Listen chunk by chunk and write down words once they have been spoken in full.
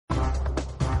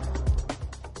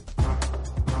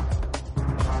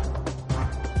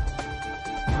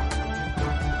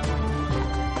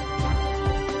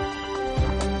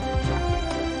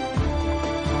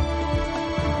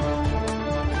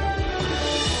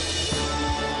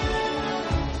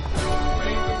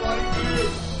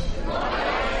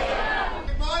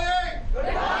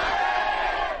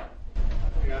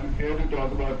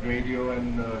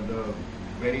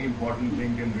very important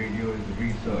thing in radio is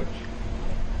research.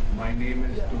 My name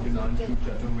is Tuhin.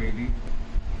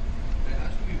 There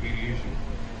has to be variation.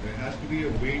 There has to be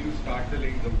a way to start the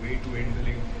link, the way to end the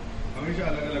link. हमेशा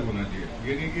अलग अलग होना चाहिए.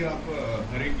 ये नहीं कि आप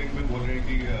हर एक लिंक में बोल रहे हैं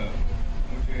कि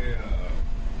मुझे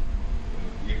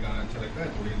ये गाना अच्छा लगता है,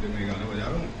 थोड़ी देर में गाना बजा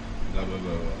रहा हूँ.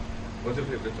 What's your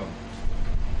favorite song?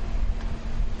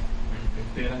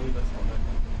 तेरा भी बस होना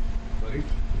था. Sorry?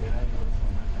 तेरा भी बस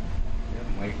होना था. यार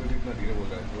माइक में भी इतना धीरे बोल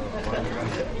रहा है, थोड़ा आवाज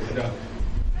लगा.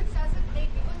 But does it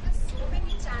take, because there's so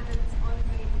many channels on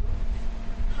radio.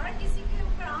 हर किसी के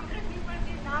ऊपर आंख रखनी पड़ती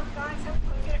है, नाक कान सब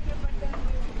खोल के रखने पड़ते हैं.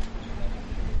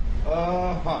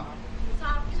 हाँ. तो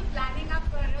आपकी जो प्लानिंग आप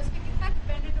कर रहे हो उस पर कितना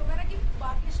डिपेंडेंट होगा ना कि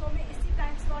बाकी शो में इसी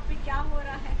टाइम स्लॉट पे क्या हो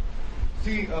रहा है?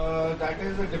 See, that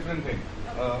is a different thing.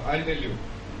 I'll tell you.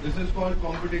 This is called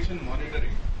competition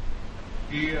monitoring.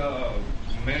 कि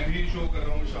मैं भी शो कर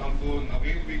रहा हूँ शाम को,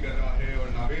 नावेद भी कर रहा है और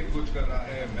नावेद कुछ कर रहा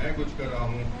है, मैं कुछ कर रहा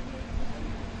हूँ.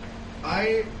 I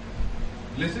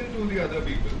listen to the other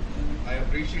people. I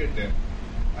appreciate them.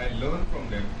 I learn from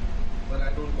them, but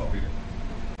I don't copy them.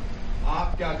 आप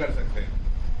क्या कर सकते हैं?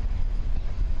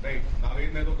 राइट,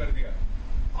 नावेद ने तो कर दिया,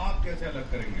 आप कैसे अलग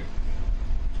करेंगे?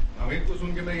 नावेद को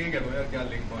सुन के मैं यही कहता हूँ यार क्या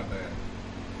लिंक मारता है,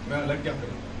 मैं अलग क्या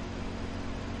करूँगा?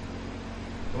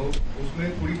 तो उसमें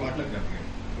पूरी बात लग जाती है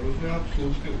और उसमें आप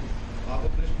सोचते हो, आप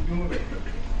अपने स्टूडियो में बैठते हो,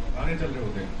 गाने चल रहे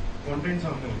होते हैं, कंटेंट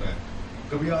सामने होता है.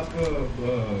 कभी आप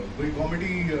कोई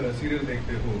कॉमेडी सीरियल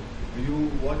देखते हो, you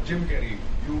watch Jim Carrey,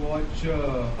 you watch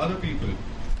other people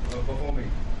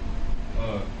performing,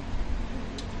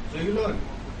 so you learn,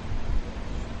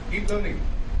 keep learning.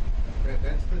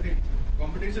 That's the thing.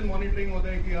 Competition monitoring होता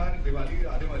है कि यार दिवाली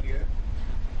आने वाली है,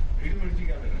 रेडियो मिर्ची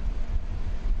क्या कर रहा है,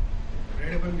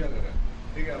 रेड एफएम क्या कर रहा है.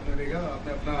 ठीक है, आपने देखा,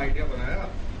 आपने अपना आइडिया बनाया,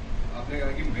 आपने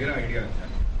कहा कि मेरा आइडिया अच्छा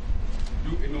है.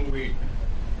 You innovate.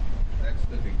 That's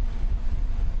the thing.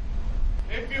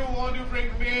 If you want to bring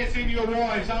bass in your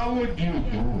voice, how would you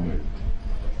do it?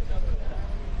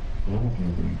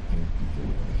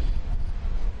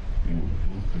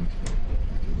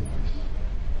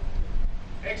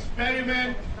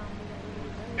 Experiment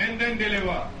and then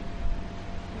deliver.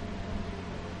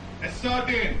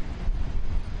 Ascertain,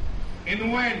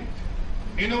 invent,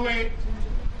 innovate,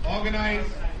 organize,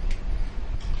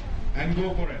 and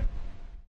go for it.